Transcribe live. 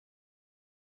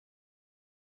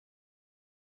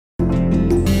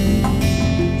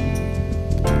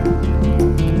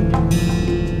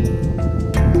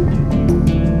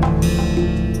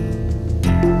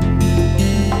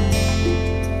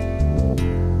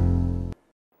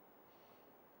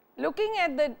looking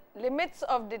at the limits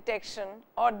of detection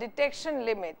or detection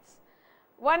limits,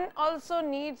 one also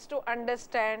needs to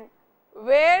understand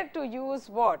where to use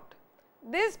what.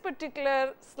 This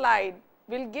particular slide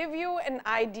will give you an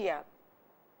idea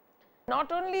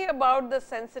not only about the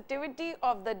sensitivity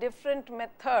of the different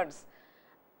methods.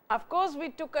 Of course, we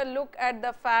took a look at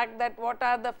the fact that what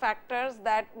are the factors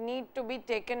that need to be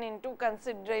taken into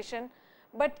consideration,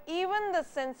 but even the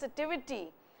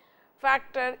sensitivity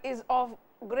factor is of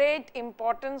great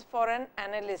importance for an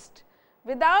analyst.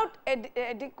 Without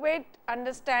adequate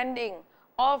understanding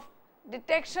of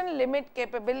detection limit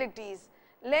capabilities,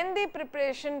 lengthy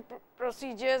preparation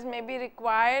procedures may be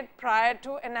required prior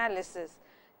to analysis.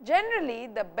 Generally,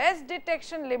 the best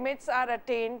detection limits are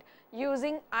attained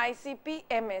using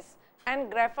ICP-MS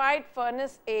and graphite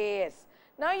furnace AAS.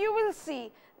 Now, you will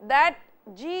see that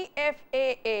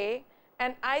GFAA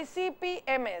and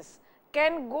ICP-MS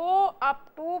can go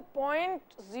up to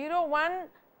 0.01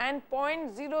 and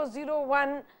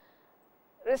 0.001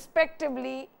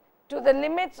 respectively to the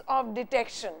limits of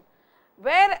detection,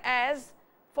 whereas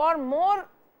for more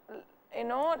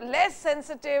less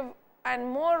sensitive and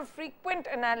more frequent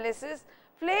analysis,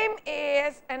 flame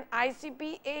AAS and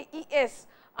ICP AES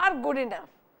are good enough,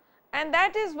 and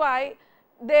that is why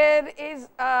there is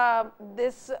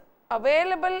this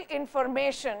available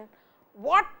information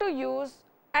what to use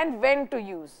and when to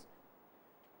use.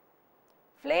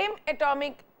 Flame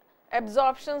atomic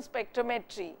absorption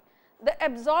spectrometry. The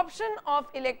absorption of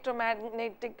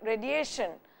electromagnetic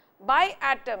radiation by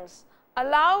atoms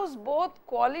allows both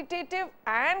qualitative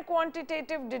and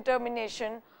quantitative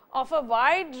determination of a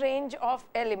wide range of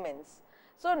elements.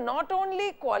 So, not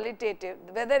only qualitative,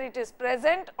 whether it is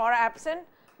present or absent,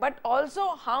 but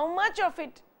also how much of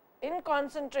it in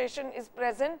concentration is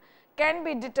present can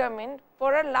be determined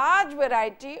for a large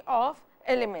variety of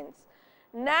elements.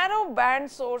 Narrow band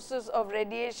sources of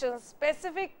radiation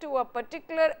specific to a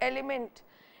particular element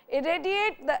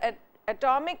irradiate the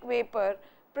atomic vapor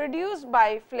produced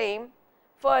by flame,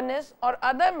 furnace or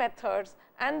other methods,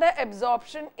 and the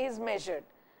absorption is measured.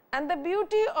 And the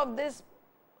beauty of this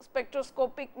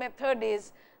spectroscopic method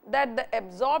is that the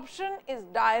absorption is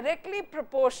directly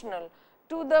proportional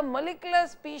to the molecular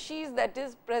species that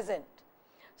is present.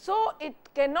 So, it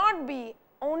cannot be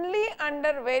only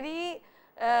under very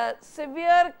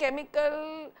severe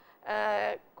chemical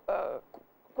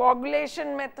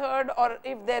coagulation method, or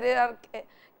if there are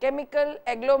chemical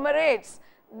agglomerates,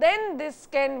 then this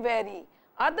can vary.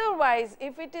 Otherwise,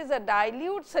 if it is a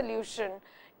dilute solution,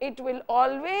 it will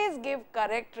always give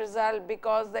correct result,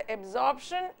 because the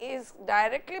absorption is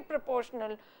directly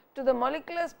proportional to the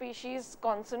molecular species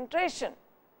concentration.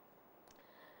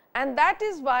 And that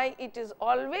is why it is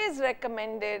always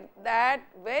recommended that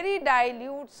very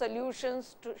dilute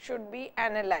solutions should be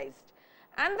analyzed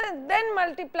and then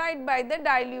multiplied by the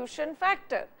dilution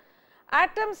factor.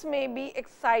 Atoms may be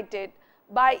excited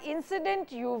by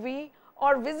incident UV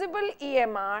or visible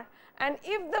EMR, and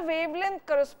if the wavelength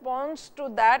corresponds to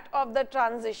that of the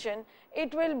transition,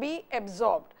 it will be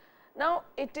absorbed. Now,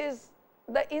 it is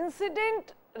the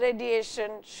incident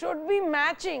radiation should be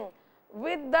matching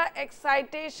with the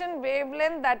excitation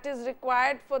wavelength that is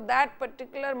required for that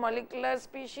particular molecular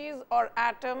species or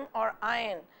atom or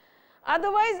ion,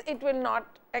 otherwise it will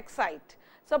not excite.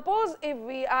 Suppose if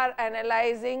we are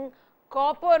analyzing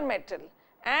copper metal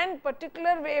and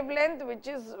particular wavelength which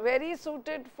is very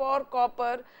suited for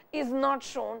copper is not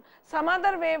shown, some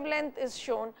other wavelength is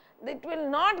shown, it will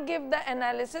not give the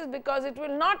analysis, because it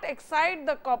will not excite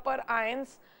the copper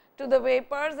ions to the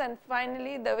vapors, and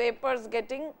finally the vapors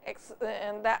getting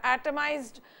the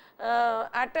atomized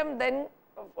atom then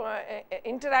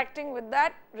interacting with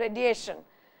that radiation.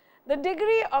 The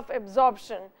degree of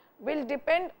absorption will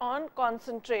depend on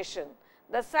concentration.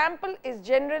 The sample is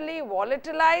generally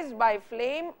volatilized by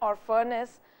flame or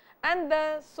furnace, and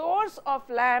the source of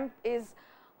lamp is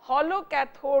hollow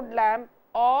cathode lamp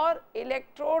or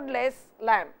electrode-less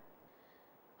lamp.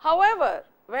 However,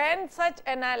 when such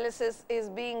analysis is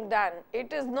being done,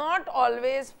 it is not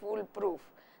always foolproof.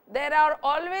 There are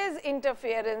always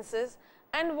interferences,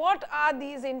 and what are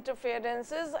these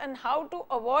interferences and how to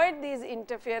avoid these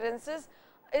interferences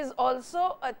is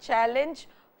also a challenge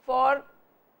for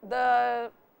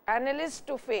the analyst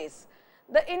to face.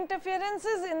 The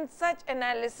interferences in such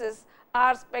analysis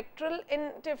are spectral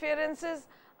interferences,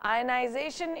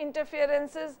 ionization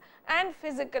interferences, and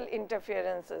physical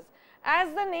interferences.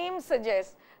 As the name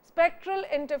suggests, spectral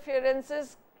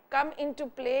interferences come into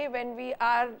play when we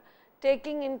are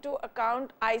taking into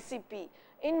account ICP.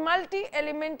 In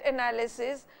multi-element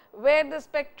analysis, where the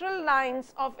spectral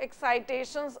lines of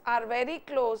excitations are very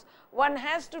close, one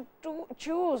has to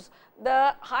choose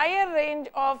the higher range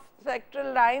of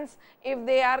spectral lines if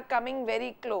they are coming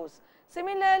very close.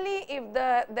 Similarly, if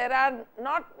there are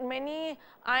not many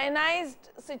ionized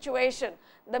situation,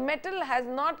 the metal has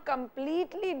not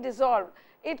completely dissolved,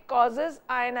 it causes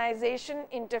ionization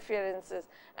interferences.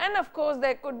 And of course,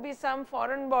 there could be some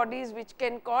foreign bodies which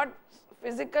can cause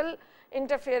physical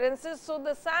interferences. So,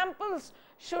 the samples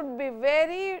should be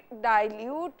very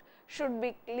dilute, should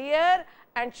be clear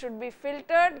and should be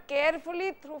filtered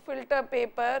carefully through filter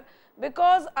paper,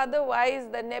 because otherwise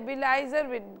the nebulizer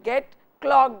will get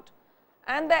clogged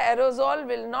and the aerosol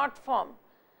will not form.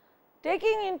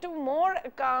 Taking into more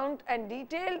account and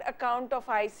detailed account of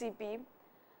ICP,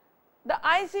 the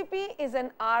ICP is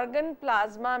an argon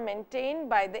plasma maintained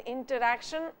by the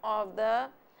interaction of the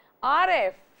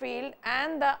RF field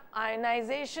and the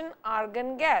ionization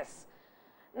argon gas.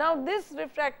 Now, this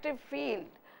refractive field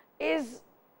is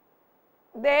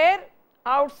there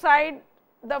outside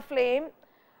the flame.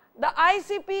 The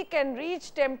ICP can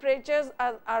reach temperatures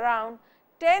around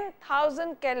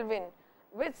 10,000 Kelvin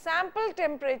with sample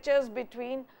temperatures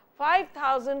between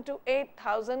 5,000 to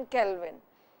 8,000 Kelvin.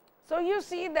 So, you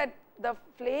see that the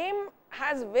flame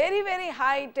has very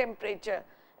high temperature,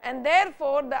 and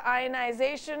therefore, the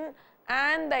ionization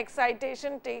and the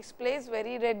excitation takes place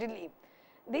very readily.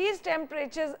 These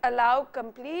temperatures allow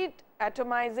complete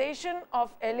atomization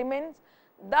of elements,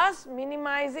 thus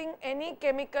minimizing any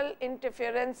chemical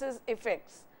interferences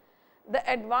effects. The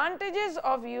advantages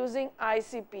of using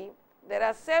ICP, there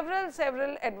are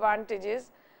several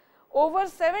advantages. Over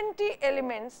 70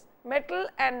 elements, metal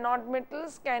and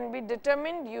non-metals, can be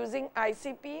determined using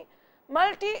ICP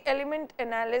multi-element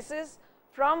analysis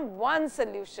from one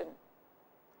solution.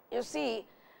 You see,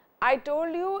 I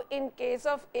told you in case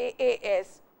of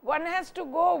AAS, one has to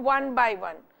go one by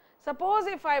one. Suppose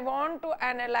if I want to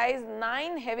analyze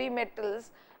 9 heavy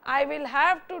metals, I will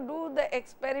have to do the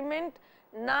experiment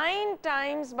 9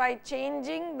 times by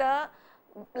changing the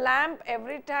lamp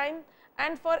every time,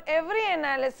 and for every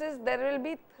analysis there will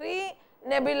be 3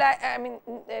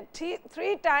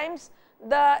 3 times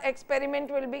the experiment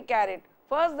will be carried.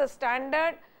 First the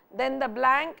standard, then the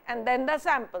blank and then the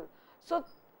sample. So,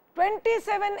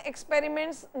 27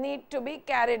 experiments need to be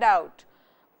carried out,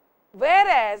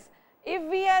 whereas if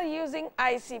we are using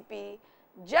ICP,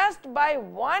 just by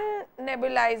one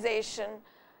nebulization,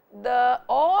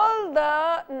 all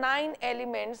the 9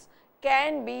 elements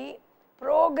can be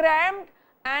programmed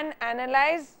and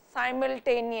analyzed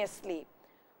simultaneously.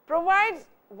 Provides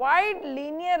wide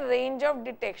linear range of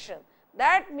detection.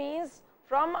 That means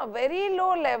from a very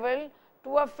low level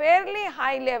to a fairly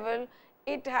high level,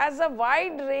 it has a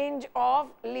wide range of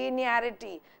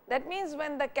linearity. That means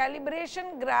when the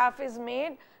calibration graph is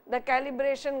made, the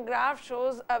calibration graph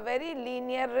shows a very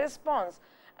linear response,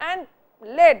 and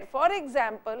lead, for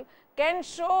example, can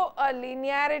show a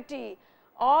linearity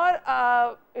or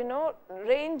a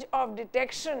range of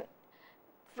detection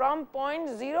from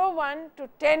 0.01 to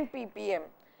 10 ppm.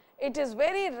 It is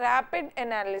very rapid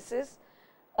analysis,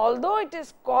 although it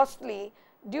is costly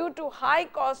due to high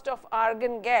cost of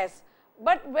argon gas,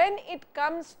 but when it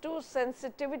comes to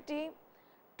sensitivity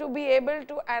to be able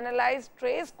to analyze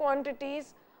trace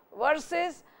quantities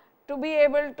versus to be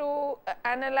able to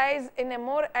analyze in a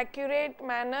more accurate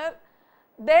manner,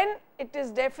 then it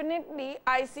is definitely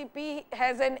ICP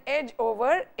has an edge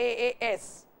over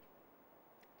AAS.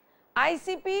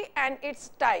 ICP and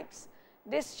its types.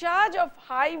 Discharge of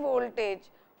high voltage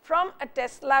from a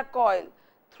Tesla coil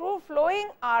through flowing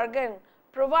argon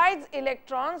provides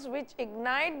electrons which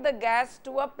ignite the gas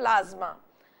to a plasma.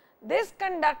 This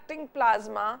conducting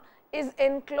plasma is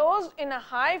enclosed in a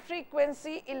high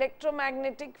frequency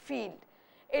electromagnetic field.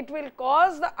 It will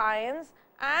cause the ions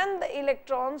and the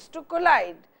electrons to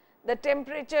collide. The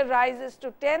temperature rises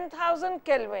to 10,000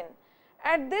 Kelvin.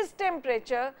 At this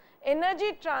temperature,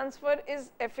 energy transfer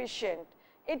is efficient.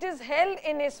 It is held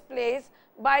in its place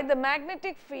by the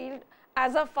magnetic field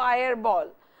as a fireball.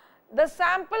 The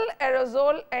sample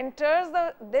aerosol enters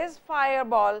this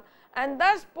fireball and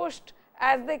thus pushed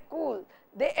as they cool.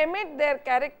 They emit their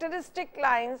characteristic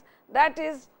lines, that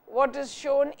is what is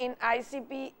shown in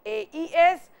ICP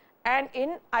AES and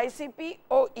in ICP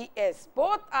OES.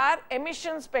 Both are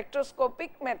emission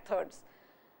spectroscopic methods.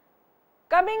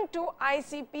 Coming to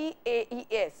ICP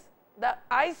AES. The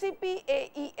ICP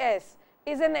AES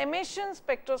is an emission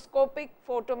spectroscopic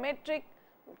photometric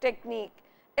technique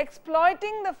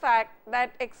exploiting the fact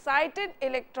that excited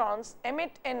electrons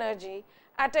emit energy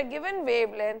at a given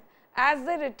wavelength as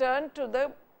they return to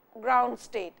the ground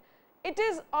state. it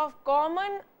is of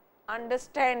common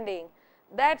understanding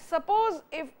that suppose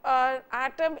if an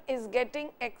atom is getting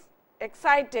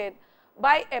excited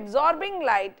by absorbing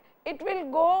light, it will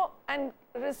go and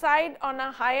reside on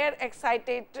a higher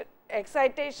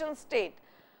excitation state,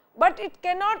 but it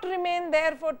cannot remain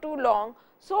there for too long.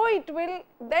 So, it will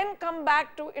then come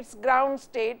back to its ground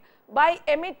state by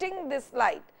emitting this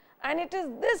light, and it is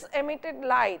this emitted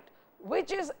light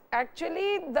which is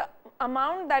actually the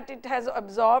amount that it has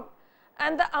absorbed,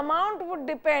 and the amount would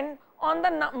depend on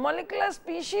the molecular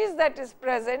species that is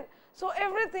present. So,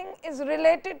 everything is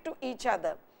related to each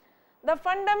other. The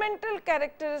fundamental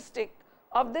characteristic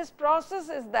of this process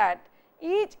is that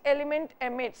each element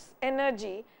emits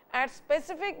energy at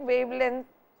specific wavelength,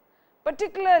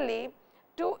 particularly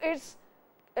to its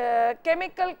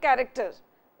chemical character.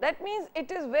 That means,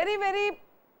 it is very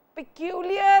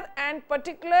peculiar and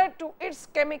particular to its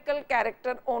chemical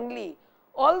character only.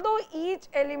 Although each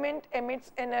element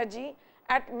emits energy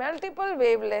at multiple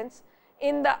wavelengths,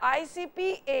 in the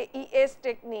ICP AES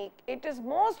technique, it is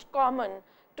most common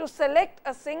to select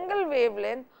a single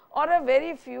wavelength or a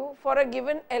very few for a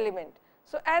given element.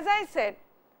 So, as I said,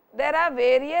 there are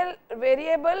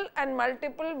variable and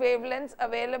multiple wavelengths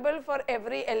available for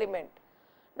every element.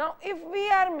 Now, if we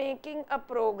are making a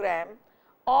program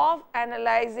of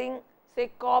analyzing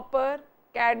say copper,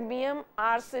 cadmium,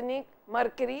 arsenic,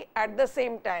 mercury at the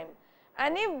same time,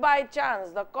 and if by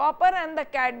chance the copper and the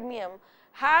cadmium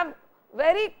have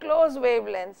very close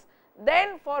wavelengths,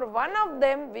 then for one of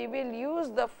them we will use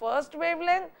the first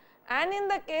wavelength, and in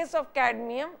the case of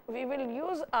cadmium we will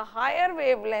use a higher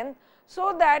wavelength,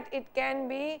 so that it can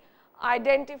be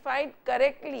identified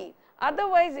correctly.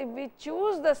 Otherwise, if we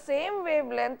choose the same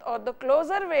wavelength or the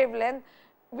closer wavelength,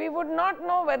 we would not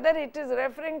know whether it is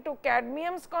referring to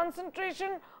cadmium's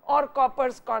concentration or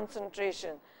copper's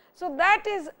concentration. So, that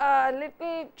is a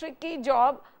little tricky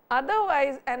job.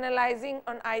 Otherwise, analyzing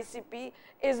on ICP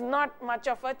is not much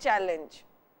of a challenge.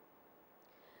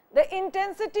 The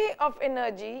intensity of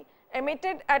energy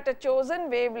emitted at a chosen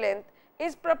wavelength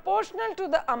is proportional to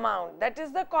the amount, that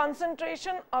is the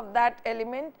concentration of that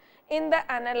element in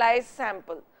the analyzed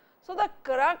sample. So, the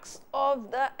crux of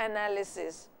the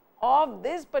analysis of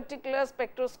this particular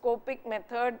spectroscopic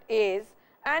method is,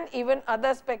 and even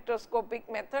other spectroscopic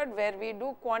method where we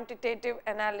do quantitative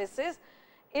analysis,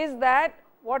 is that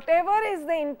whatever is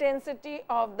the intensity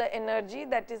of the energy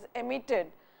that is emitted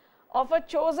of a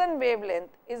chosen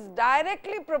wavelength is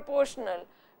directly proportional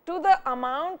to the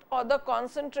amount or the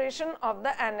concentration of the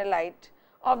analyte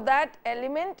of that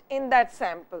element in that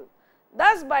sample.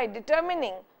 Thus, by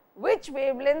determining which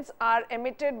wavelengths are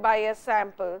emitted by a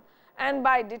sample and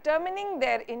by determining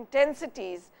their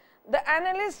intensities, the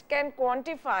analyst can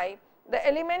quantify the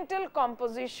elemental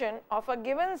composition of a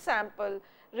given sample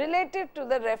relative to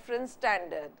the reference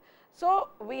standard. So,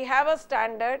 we have a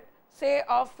standard say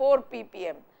of 4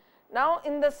 ppm. Now,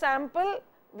 in the sample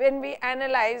when we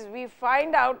analyze, we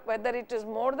find out whether it is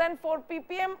more than 4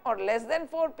 ppm or less than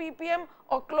 4 ppm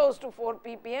or close to 4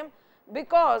 ppm.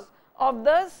 Because of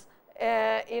this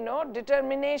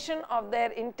determination of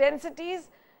their intensities,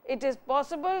 it is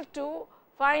possible to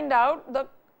find out the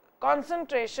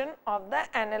concentration of the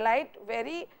analyte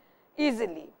very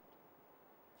easily.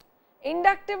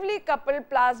 Inductively coupled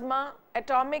plasma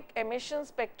atomic emission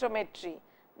spectrometry,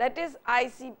 that is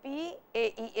ICP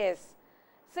AES.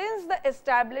 Since the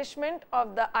establishment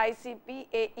of the ICP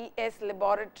AES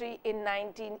laboratory in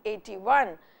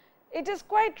 1981, it is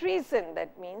quite recent.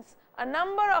 That means, a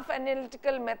number of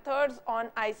analytical methods on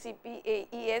ICP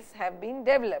AES have been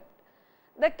developed.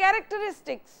 The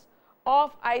characteristics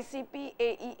of ICP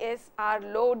AES are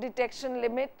low detection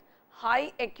limit,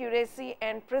 high accuracy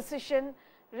and precision,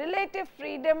 relative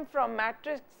freedom from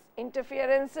matrix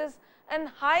interferences, and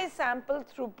high sample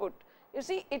throughput. You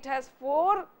see, it has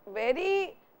 4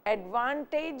 very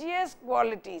advantageous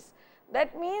qualities.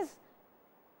 That means,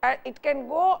 it can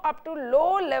go up to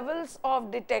low levels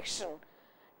of detection.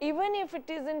 Even if it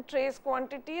is in trace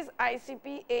quantities,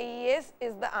 ICP AES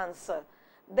is the answer.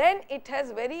 Then it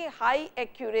has very high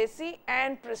accuracy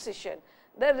and precision.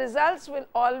 The results will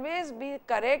always be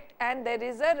correct, and there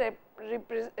is a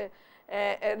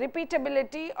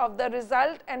repeatability of the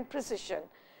result and precision.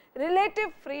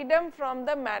 Relative freedom from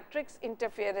the matrix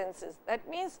interferences. That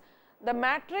means, the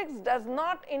matrix does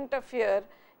not interfere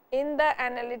in the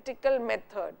analytical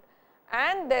method,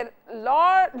 and there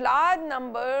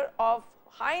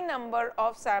high number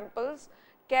of samples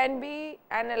can be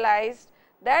analyzed.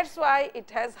 That is why it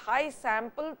has high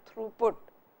sample throughput.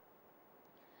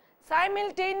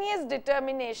 Simultaneous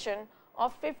determination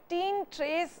of 15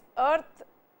 trace earth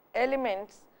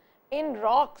elements in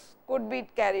rocks could be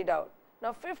carried out.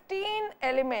 Now, 15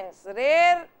 elements,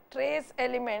 rare trace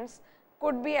elements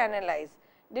could be analyzed.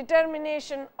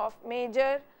 Determination of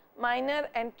major, minor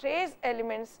and trace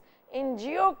elements in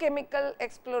geochemical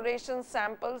exploration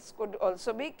samples could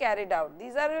also be carried out.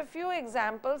 These are a few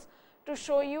examples to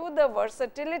show you the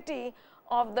versatility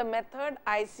of the method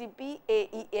ICP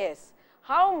AES.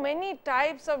 How many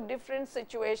types of different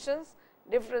situations,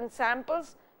 different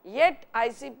samples, yet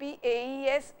ICP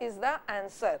AES is the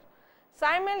answer.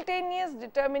 Simultaneous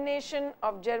determination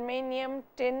of germanium,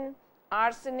 tin,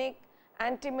 arsenic,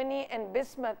 antimony and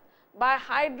bismuth by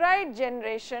hydride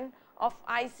generation of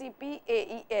ICP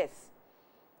AES.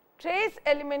 Trace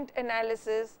element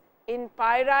analysis in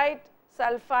pyrite,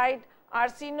 sulfide,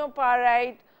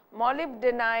 arsenopyrite,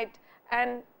 molybdenite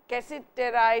and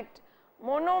cassiterite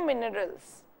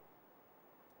monominerals.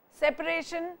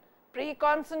 Separation,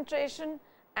 pre-concentration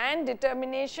and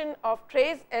determination of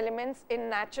trace elements in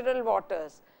natural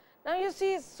waters. Now, you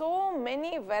see so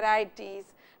many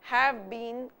varieties have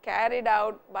been carried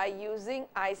out by using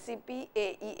ICP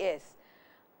AES.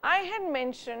 I had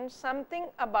mentioned something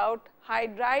about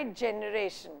hydride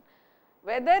generation,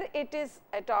 whether it is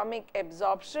atomic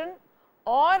absorption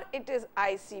or it is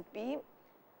ICP.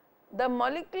 The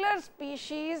molecular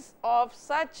species of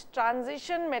such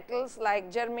transition metals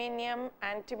like germanium,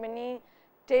 antimony,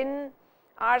 tin,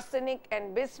 arsenic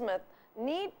and bismuth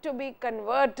need to be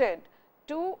converted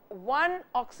to one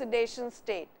oxidation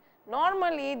state.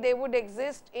 Normally, they would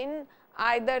exist in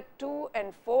either 2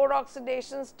 and 4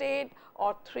 oxidation state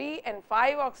or 3 and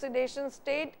 5 oxidation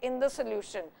state in the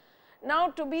solution. Now,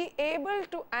 to be able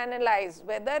to analyze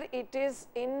whether it is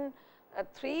in a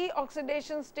 3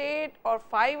 oxidation state or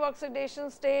 5 oxidation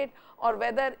state, or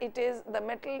whether it is the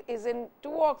metal is in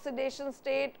 2 oxidation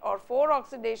state or 4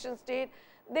 oxidation state,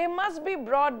 they must be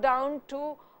brought down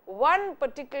to one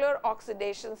particular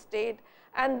oxidation state,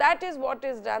 and that is what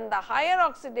is done. The higher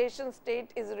oxidation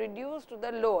state is reduced to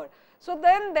the lower. So,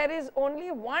 then there is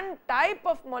only one type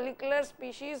of molecular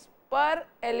species per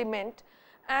element,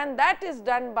 and that is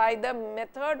done by the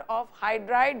method of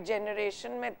hydride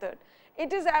generation method.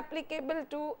 It is applicable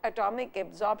to atomic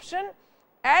absorption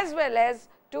as well as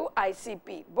to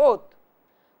ICP both.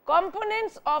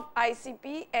 Components of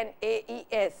ICP and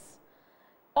AES.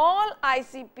 All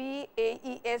ICP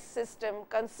AES system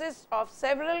consists of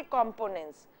several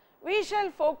components. We shall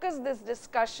focus this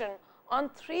discussion on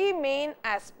 3 main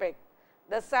aspects: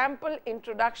 the sample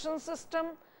introduction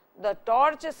system, the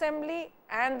torch assembly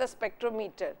and the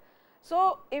spectrometer.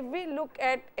 So, if we look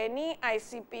at any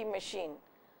ICP machine,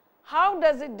 how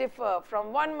does it differ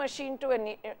from one machine to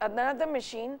another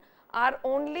machine are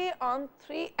only on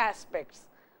 3 aspects.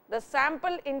 The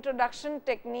sample introduction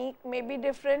technique may be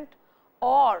different,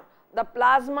 or the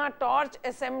plasma torch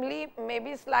assembly may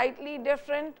be slightly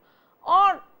different,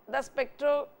 or the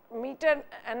spectrometer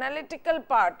analytical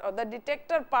part or the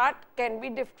detector part can be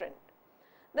different.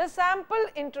 The sample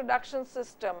introduction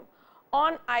system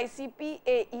on ICP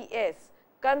AES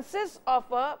consists of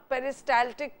a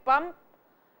peristaltic pump,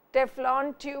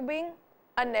 Teflon tubing,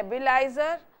 a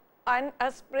nebulizer and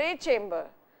a spray chamber.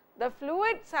 The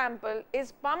fluid sample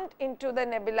is pumped into the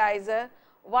nebulizer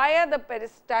via the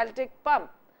peristaltic pump.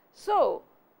 So,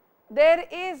 there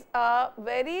is a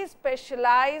very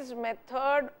specialized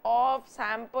method of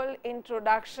sample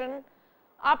introduction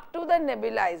up to the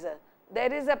nebulizer.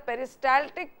 There is a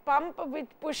peristaltic pump which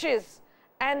pushes,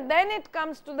 and then it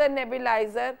comes to the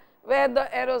nebulizer where the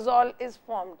aerosol is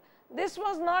formed. This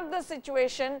was not the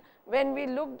situation when we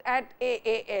looked at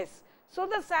AAS. So,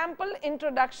 the sample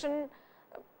introduction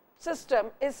system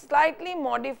is slightly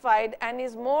modified and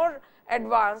is more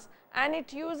advanced, and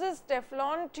it uses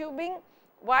Teflon tubing.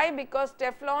 Why? Because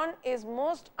Teflon is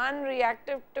most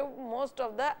unreactive to most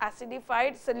of the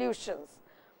acidified solutions.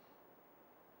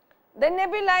 The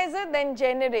nebulizer then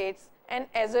generates an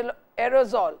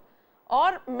aerosol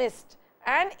or mist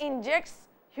and injects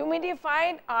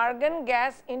humidified argon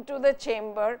gas into the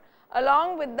chamber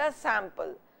along with the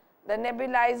sample. The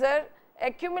nebulizer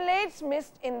accumulates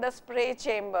mist in the spray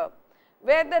chamber,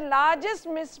 where the largest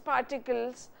mist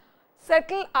particles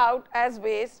settle out as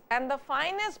waste and the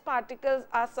finest particles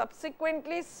are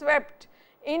subsequently swept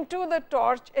into the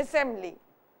torch assembly.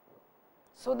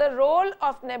 So, the role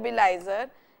of nebulizer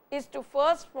is to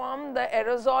first form the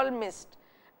aerosol mist,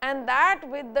 and that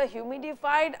with the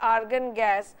humidified argon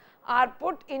gas are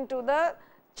put into the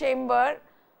chamber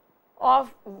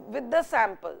with the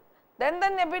sample. Then the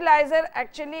nebulizer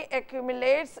actually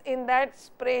accumulates in that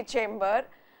spray chamber,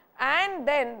 and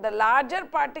then the larger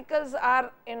particles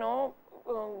are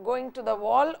going to the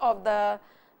wall of the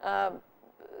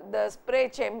spray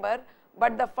chamber,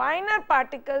 but the finer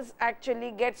particles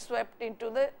actually get swept into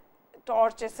the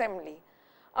torch assembly.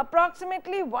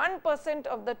 Approximately 1%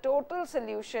 of the total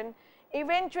solution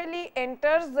eventually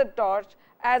enters the torch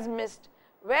as mist,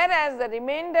 whereas the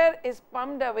remainder is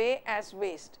pumped away as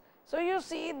waste. So, you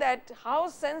see that how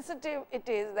sensitive it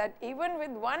is, that even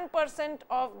with 1%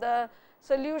 of the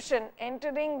solution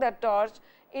entering the torch,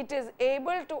 it is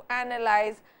able to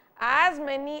analyze as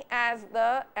many as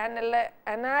the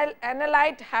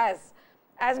analyte has,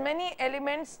 as many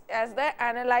elements as the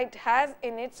analyte has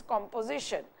in its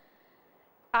composition.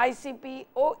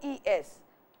 ICP-OES.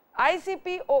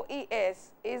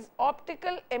 ICP-OES is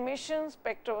optical emission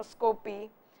spectroscopy,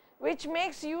 which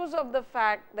makes use of the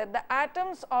fact that the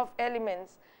atoms of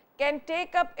elements can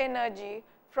take up energy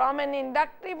from an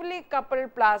inductively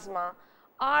coupled plasma,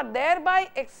 are thereby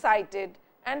excited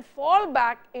and fall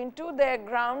back into their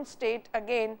ground state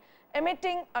again,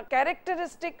 emitting a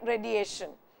characteristic radiation.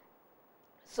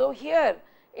 So, here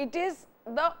it is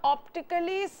the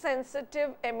optically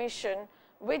sensitive emission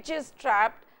which is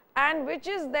trapped and which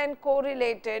is then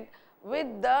correlated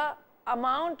with the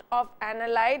amount of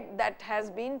analyte that has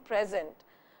been present,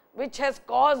 which has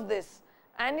caused this,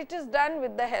 and it is done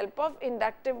with the help of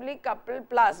inductively coupled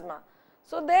plasma.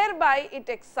 So, thereby it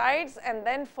excites and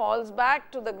then falls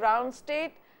back to the ground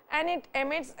state and it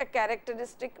emits a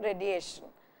characteristic radiation.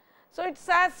 So, it is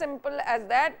as simple as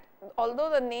that, although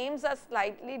the names are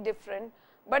slightly different,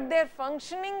 but their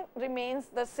functioning remains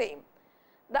the same.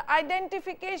 The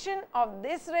identification of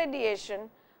this radiation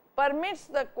permits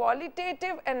the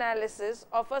qualitative analysis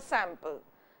of a sample.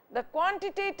 The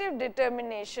quantitative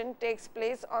determination takes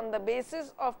place on the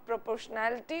basis of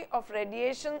proportionality of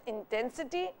radiation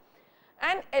intensity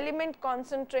and element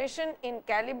concentration in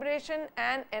calibration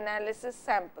and analysis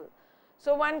sample.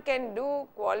 So, one can do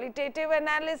qualitative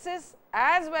analysis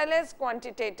as well as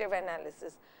quantitative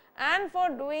analysis, and for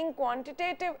doing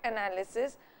quantitative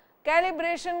analysis,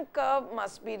 calibration curve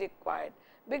must be required,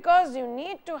 because you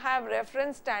need to have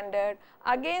reference standard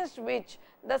against which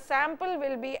the sample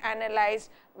will be analyzed,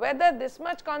 whether this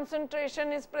much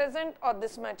concentration is present or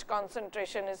this much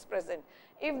concentration is present.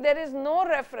 If there is no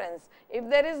reference, if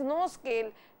there is no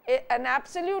scale, an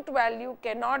absolute value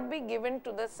cannot be given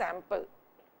to the sample.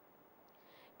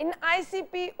 In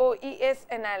ICP-OES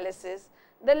analysis,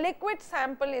 the liquid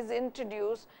sample is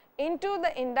introduced into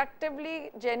the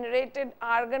inductively generated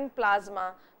argon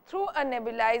plasma through a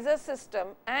nebulizer system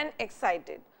and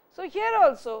excited. So, here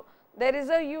also there is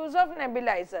a use of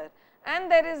nebulizer,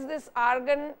 and there is this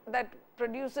argon that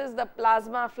produces the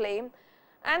plasma flame,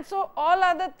 and so all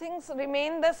other things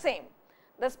remain the same.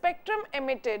 The spectrum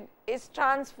emitted is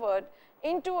transferred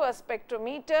into a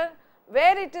spectrometer,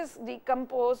 where it is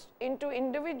decomposed into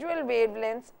individual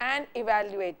wavelengths and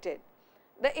evaluated.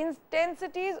 The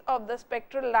intensities of the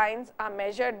spectral lines are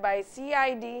measured by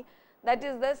CID, that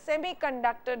is the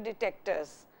semiconductor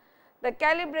detectors. The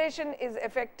calibration is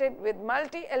effected with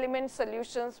multi-element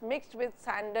solutions mixed with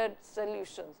standard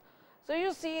solutions. So,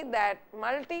 you see that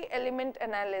multi-element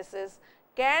analysis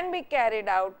can be carried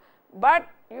out, but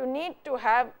you need to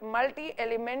have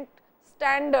multi-element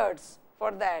standards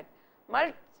for that.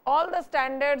 All the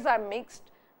standards are mixed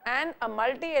and a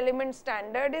multi-element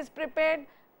standard is prepared,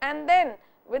 and then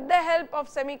with the help of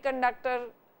semiconductor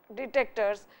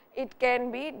detectors, it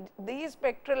can be, these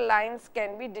spectral lines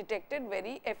can be detected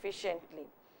very efficiently.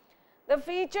 The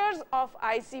features of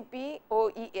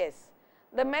ICP-OES.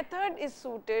 The method is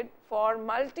suited for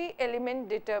multi-element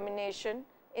determination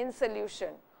in solution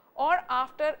or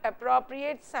after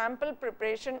appropriate sample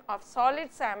preparation of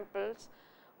solid samples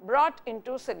brought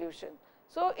into solution.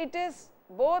 So, it is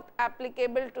both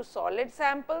applicable to solid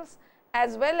samples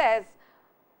as well as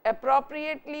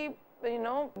appropriately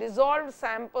dissolved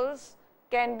samples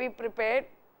can be prepared,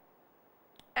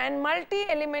 and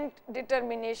multi-element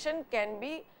determination can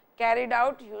be carried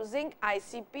out using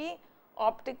ICP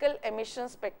optical emission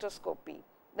spectroscopy,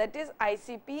 that is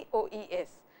ICP-OES.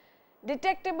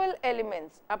 Detectable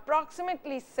elements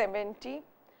approximately 70,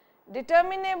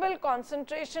 determinable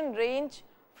concentration range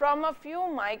from a few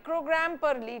microgram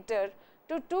per liter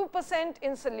to 2%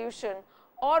 in solution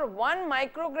or 1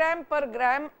 microgram per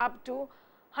gram up to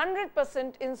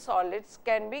 100% in solids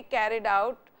can be carried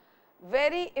out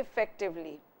very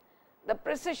effectively. The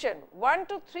precision 1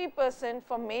 to 3%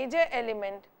 for major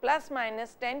element plus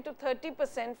minus 10 to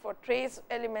 30% for trace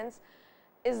elements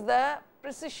is the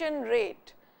precision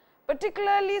rate,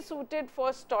 particularly suited for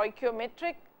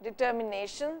stoichiometric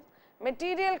determinations,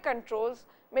 material controls,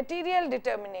 material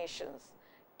determinations.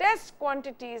 Test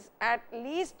quantities at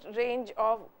least range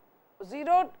of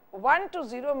 1 to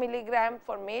 0 milligram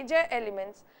for major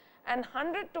elements and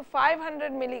 100 to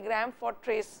 500 milligram for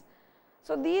trace.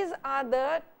 So, these are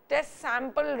the test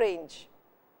sample range,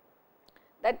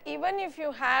 that even if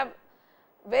you have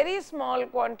very small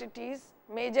quantities,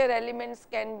 major elements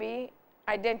can be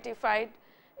identified.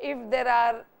 If there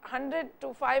are 100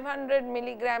 to 500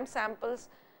 milligram samples,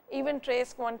 even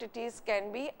trace quantities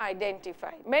can be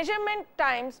identified. Measurement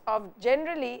times of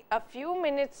generally a few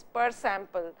minutes per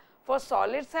sample. For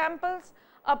solid samples,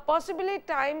 a possibly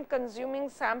time consuming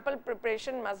sample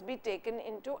preparation must be taken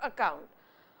into account.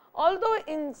 Although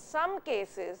in some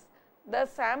cases the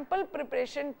sample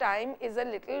preparation time is a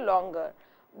little longer,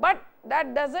 but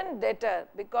that does not deter,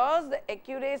 because the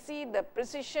accuracy, the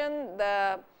precision,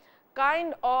 the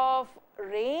kind of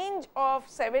range of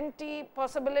 70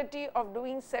 possibility of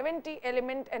doing 70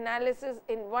 element analysis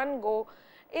in one go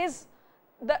is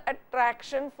the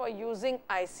attraction for using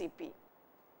ICP.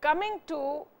 Coming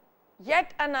to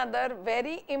yet another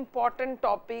very important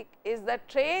topic is the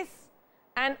trace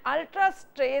and ultra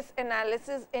trace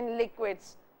analysis in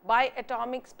liquids by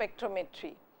atomic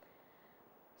spectrometry.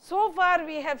 So far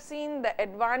we have seen the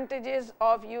advantages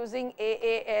of using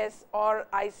AAS or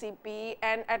ICP,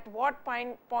 and at what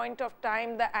point of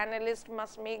time the analyst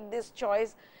must make this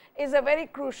choice is a very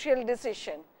crucial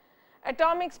decision.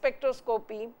 Atomic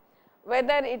spectroscopy,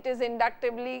 whether it is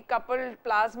inductively coupled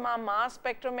plasma mass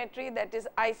spectrometry, that is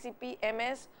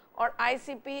ICP-MS, or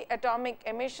ICP atomic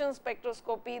emission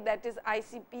spectroscopy, that is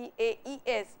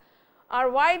ICP-AES, are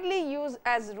widely used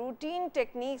as routine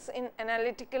techniques in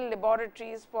analytical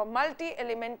laboratories for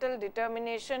multi-elemental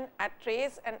determination at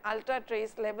trace and ultra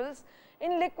trace levels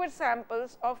in liquid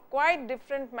samples of quite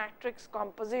different matrix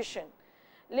composition.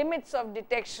 Limits of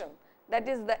detection, that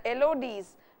is the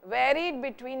LODs, varied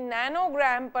between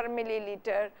nanogram per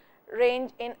milliliter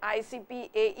range in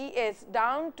ICP-AES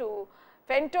down to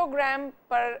femtogram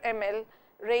per ml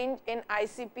range in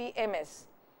ICP-MS.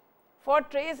 For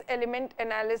trace element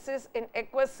analysis in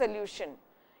aqueous solution,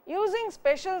 using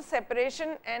special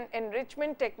separation and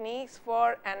enrichment techniques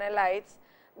for analytes,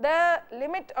 the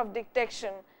limit of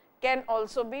detection can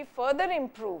also be further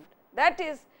improved. That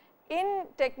is, in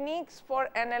techniques for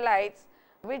analytes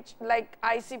which like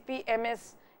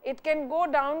ICP-MS, it can go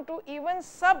down to even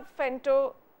sub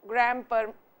femtogram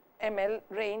per ml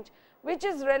range, which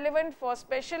is relevant for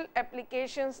special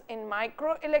applications in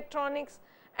microelectronics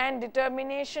and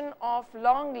determination of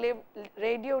long-lived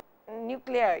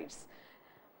radionuclides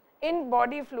in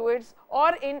body fluids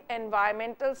or in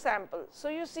environmental samples. So,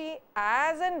 you see,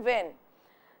 as and when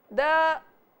the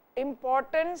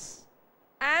importance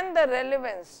and the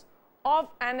relevance of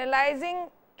analyzing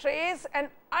trace and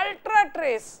ultra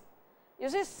trace, you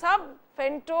see, sub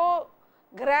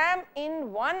femtogram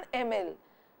in 1 ml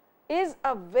is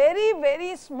a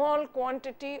very small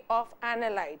quantity of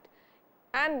analyte.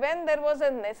 And when there was a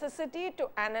necessity to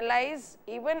analyze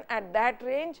even at that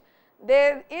range,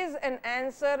 there is an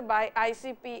answer by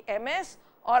ICP-MS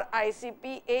or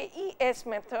ICP-AES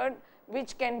method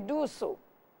which can do so.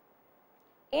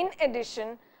 In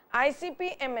addition,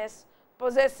 ICP-MS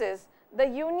possesses the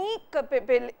unique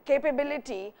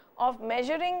capability of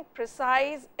measuring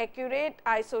precise, accurate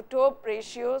isotope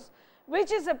ratios,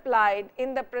 which is applied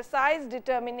in the precise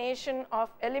determination of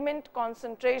element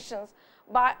concentrations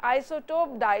by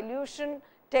isotope dilution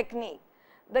technique.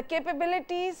 The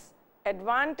capabilities,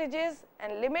 advantages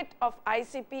and limit of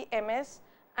ICP-MS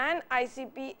and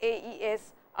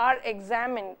ICP-AES are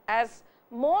examined as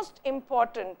most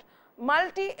important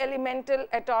multi-elemental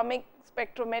atomic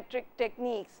spectrometric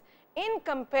techniques in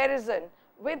comparison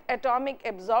with atomic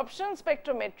absorption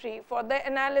spectrometry for the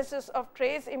analysis of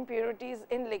trace impurities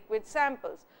in liquid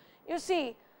samples. You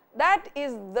see, that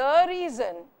is the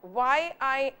reason why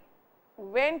I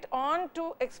went on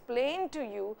to explain to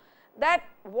you that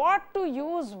what to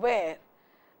use where,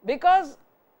 because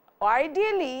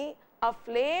ideally a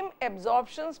flame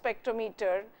absorption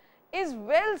spectrometer is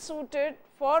well suited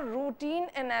for routine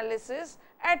analysis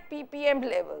at ppm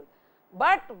level,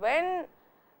 but when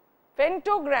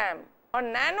femtogram or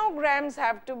nanograms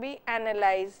have to be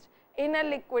analyzed in a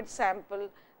liquid sample,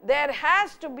 there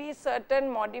has to be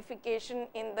certain modification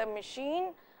in the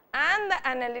machine and the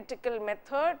analytical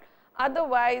method,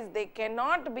 otherwise they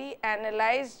cannot be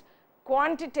analyzed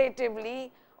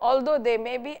quantitatively, although they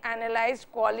may be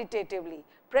analyzed qualitatively.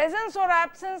 Presence or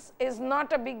absence is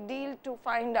not a big deal to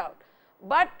find out,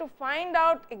 but to find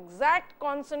out exact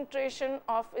concentration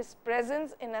of its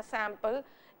presence in a sample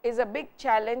is a big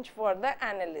challenge for the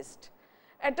analyst.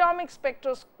 Atomic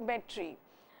spectrometry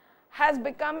has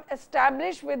become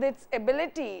established with its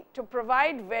ability to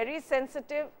provide very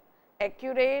sensitive,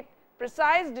 accurate,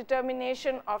 precise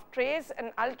determination of trace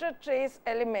and ultra trace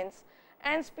elements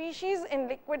and species in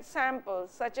liquid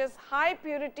samples such as high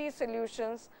purity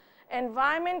solutions,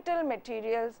 environmental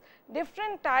materials,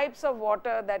 different types of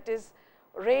water, that is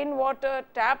rainwater,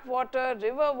 tap water,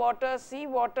 river water, sea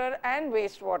water and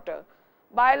wastewater,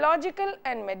 biological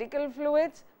and medical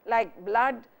fluids like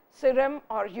blood, serum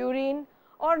or urine,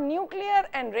 or nuclear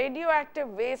and radioactive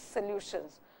waste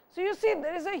solutions. So, you see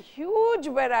there is a huge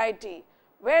variety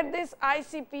where these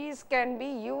ICPs can be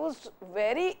used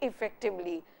very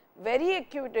effectively, very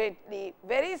accurately,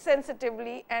 very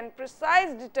sensitively, and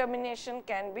precise determination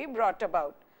can be brought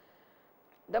about.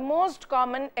 The most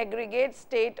common aggregate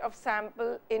state of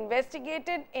sample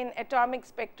investigated in atomic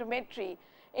spectrometry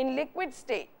in liquid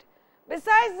state.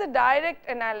 Besides the direct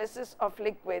analysis of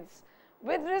liquids,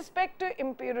 with respect to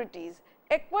impurities,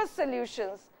 aqueous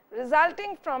solutions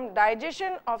resulting from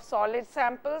digestion of solid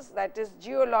samples, that is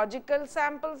geological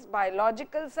samples,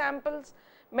 biological samples,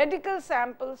 medical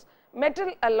samples,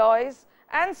 metal alloys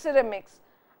and ceramics,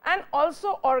 and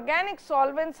also organic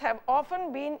solvents have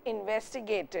often been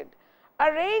investigated.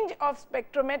 A range of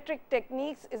spectrometric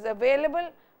techniques is available,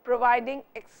 providing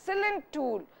excellent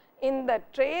tool in the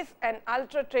trace and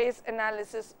ultra trace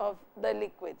analysis of the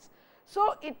liquids.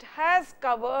 So, it has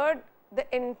covered the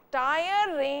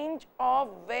entire range of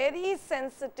very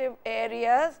sensitive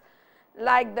areas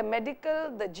like the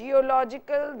medical, the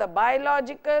geological, the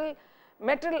biological,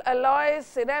 metal alloys,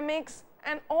 ceramics,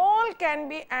 and all can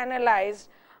be analyzed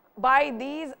by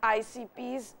these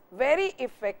ICPs very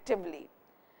effectively.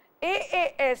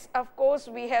 AAS, of course,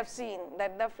 we have seen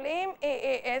that the flame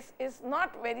AAS is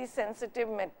not very sensitive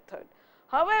method.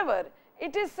 However,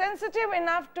 it is sensitive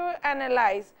enough to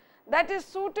analyze, that is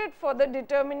suited for the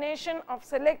determination of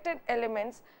selected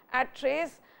elements at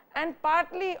trace and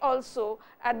partly also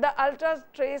at the ultra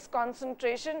trace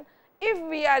concentration if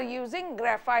we are using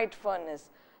graphite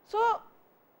furnace. So,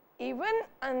 even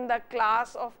in the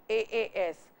class of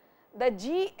AAS, the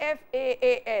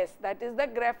GFAAS, that is the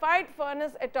graphite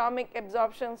furnace atomic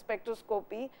absorption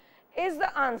spectroscopy, is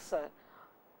the answer,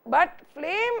 but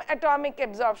flame atomic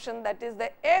absorption, that is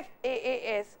the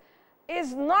FAAS,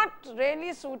 is not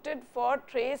really suited for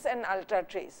trace and ultra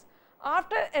trace.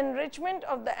 After enrichment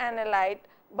of the analyte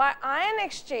by ion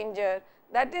exchanger,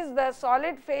 that is the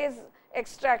solid phase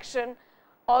extraction,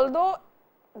 although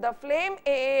the flame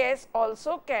AAS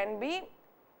also can be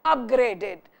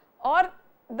upgraded or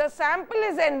the sample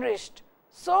is enriched.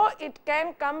 So, it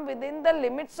can come within the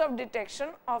limits of detection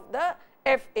of the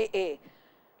FAA.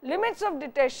 Limits of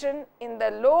detection in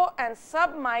the low and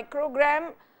sub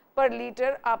microgram per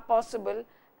liter are possible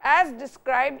as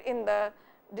described in the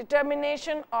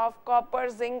determination of copper,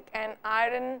 zinc and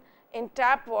iron in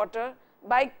tap water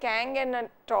by Kang and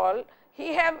al.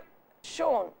 He have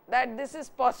shown that this is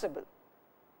possible,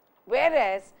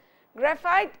 whereas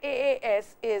graphite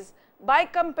AAS is by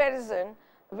comparison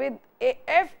with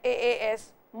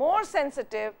FAAS more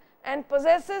sensitive and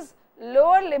possesses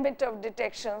lower limit of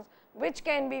detections, which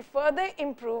can be further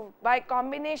improved by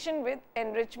combination with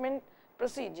enrichment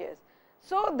procedures.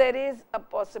 So, there is a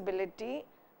possibility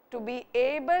to be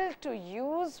able to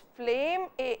use flame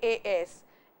AAS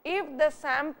if the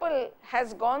sample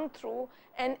has gone through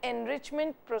an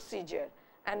enrichment procedure.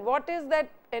 And what is that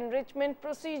enrichment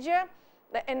procedure?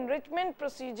 The enrichment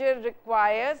procedure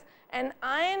requires an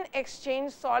ion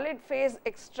exchange solid phase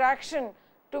extraction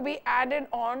to be added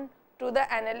on to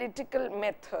the analytical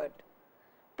method.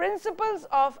 Principles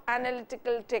of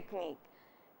analytical technique.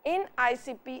 In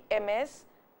ICP-MS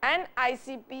and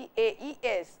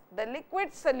ICP-AES, the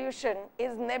liquid solution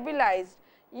is nebulized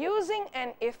using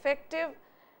an effective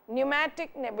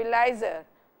pneumatic nebulizer,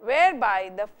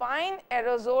 whereby the fine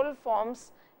aerosol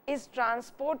forms is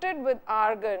transported with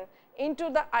argon into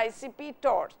the ICP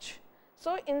torch.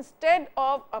 So, instead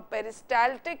of a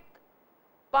peristaltic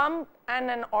pump and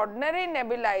an ordinary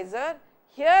nebulizer,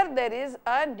 here there is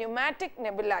a pneumatic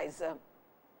nebulizer.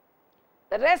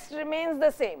 The rest remains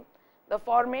the same, the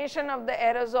formation of the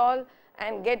aerosol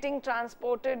and getting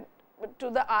transported to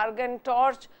the argon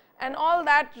torch and all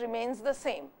that remains the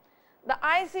same. The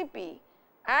ICP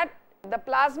at the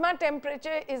plasma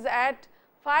temperature is at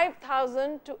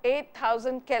 5000 to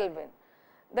 8000 Kelvin.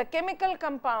 The chemical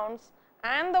compounds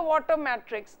and the water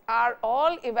matrix are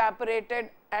all evaporated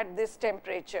at this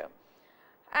temperature,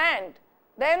 and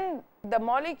then the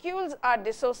molecules are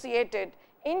dissociated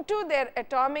into their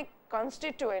atomic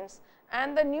constituents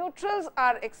and the neutrals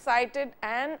are excited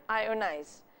and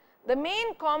ionized. The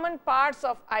main common parts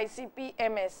of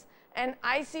ICP-MS and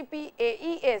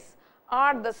ICP-AES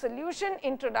are the solution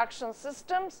introduction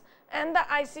systems and the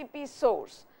ICP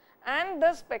source and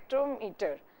the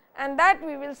spectrometer, and that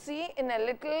we will see in a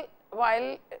little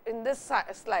while in this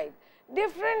slide.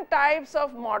 different types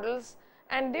of models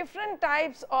and different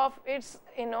types of its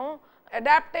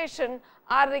adaptation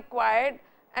are required,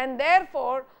 and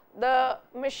therefore, the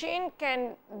machine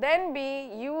can then be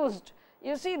used.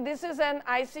 You see, this is an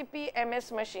ICP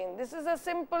MS machine. This is a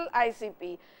simple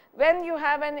ICP. When you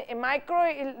have a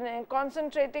micro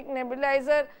concentric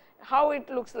nebulizer, how it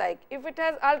looks like. If it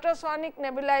has ultrasonic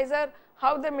nebulizer,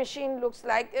 how the machine looks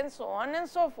like, and so on and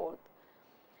so forth.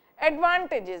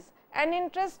 Advantages. An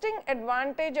interesting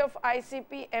advantage of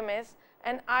ICP MS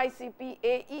and ICP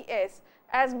AES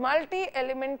as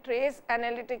multi-element trace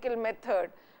analytical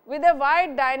method with a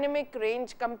wide dynamic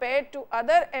range compared to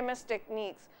other MS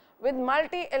techniques with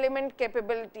multi-element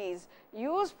capabilities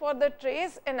used for the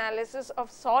trace analysis of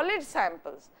solid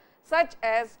samples such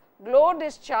as glow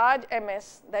discharge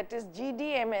MS, that is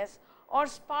GDMS, or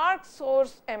spark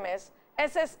source MS,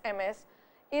 SSMS,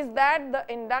 is that the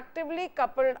inductively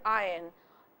coupled ion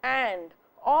and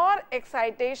or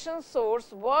excitation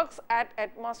source works at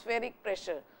atmospheric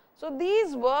pressure. So,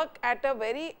 these work at a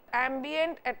very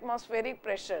ambient atmospheric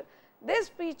pressure. This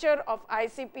feature of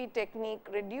ICP technique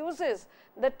reduces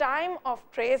the time of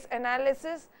trace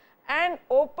analysis and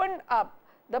opened up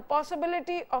the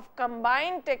possibility of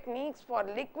combined techniques for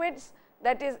liquids,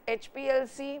 that is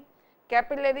HPLC,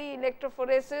 capillary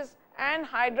electrophoresis and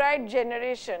hydride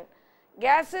generation.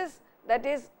 Gases, that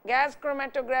is gas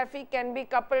chromatography, can be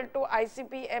coupled to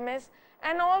ICP MS,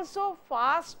 and also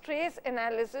fast trace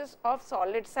analysis of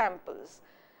solid samples.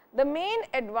 The main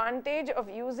advantage of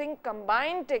using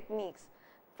combined techniques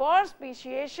for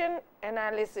speciation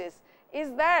analysis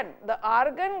is that the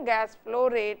argon gas flow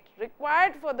rate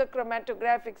required for the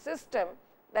chromatographic system,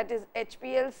 that is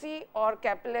HPLC or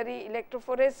capillary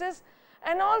electrophoresis,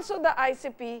 and also the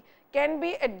ICP can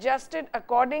be adjusted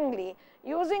accordingly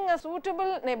using a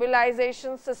suitable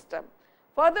nebulization system.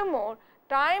 Furthermore,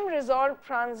 time resolved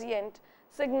transient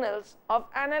signals of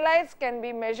analytes can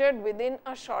be measured within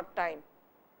a short time.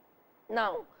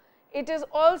 Now, it is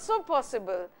also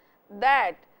possible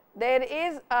that there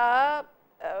is a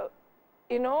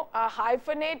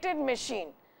hyphenated machine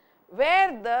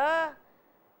where the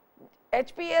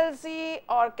HPLC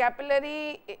or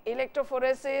capillary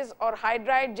electrophoresis or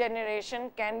hydride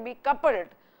generation can be coupled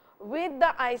with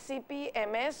the ICP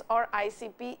MS or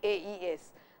ICP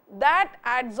AES. That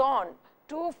adds on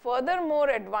to furthermore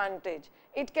advantage.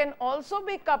 It can also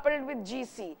be coupled with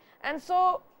GC, and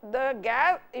so the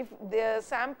gas, if the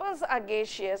samples are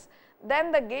gaseous,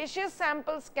 then the gaseous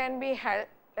samples can be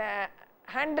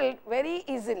handled very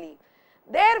easily.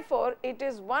 Therefore, it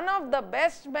is one of the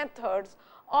best methods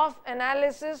of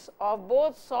analysis of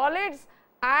both solids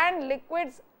and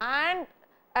liquids and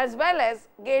as well as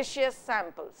gaseous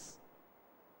samples.